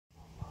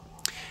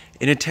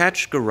In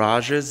attached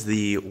garages,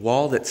 the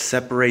wall that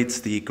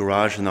separates the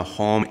garage and the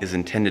home is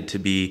intended to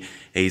be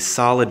a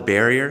solid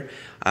barrier,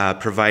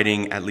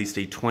 providing at least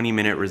a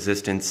 20-minute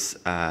resistance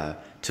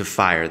to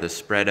fire, the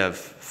spread of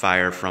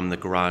fire from the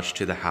garage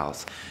to the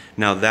house.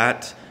 Now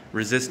that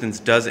resistance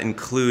does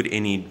include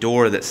any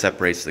door that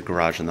separates the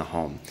garage and the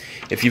home.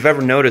 If you've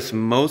ever noticed,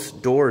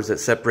 most doors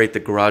that separate the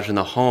garage and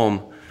the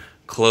home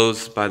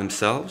close by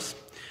themselves.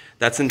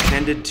 That's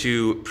intended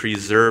to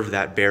preserve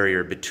that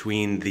barrier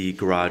between the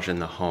garage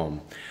and the home.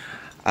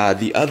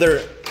 The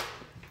other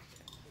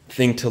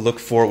thing to look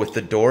for with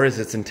the door is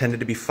it's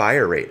intended to be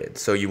fire rated.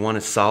 So you want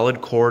a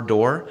solid core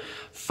door.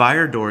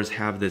 Fire doors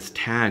have this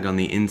tag on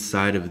the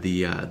inside of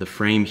the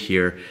frame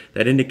here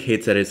that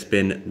indicates that it's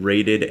been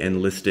rated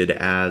and listed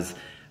as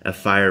a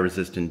fire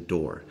resistant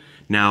door.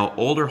 Now,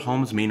 older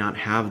homes may not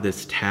have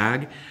this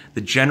tag.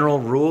 The general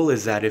rule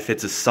is that if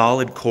it's a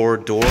solid core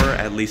door,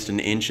 at least 1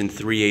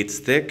 3/8 inches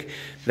thick,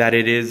 that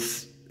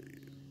it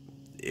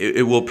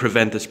will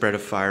prevent the spread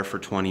of fire for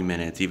 20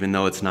 minutes, even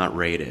though it's not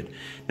rated.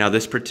 Now,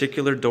 this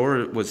particular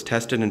door was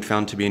tested and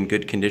found to be in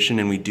good condition,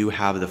 and we do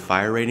have the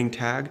fire rating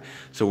tag.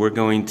 So we're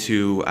going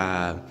to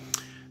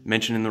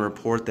mention in the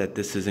report that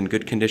this is in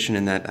good condition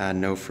and that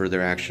no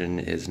further action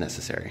is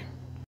necessary.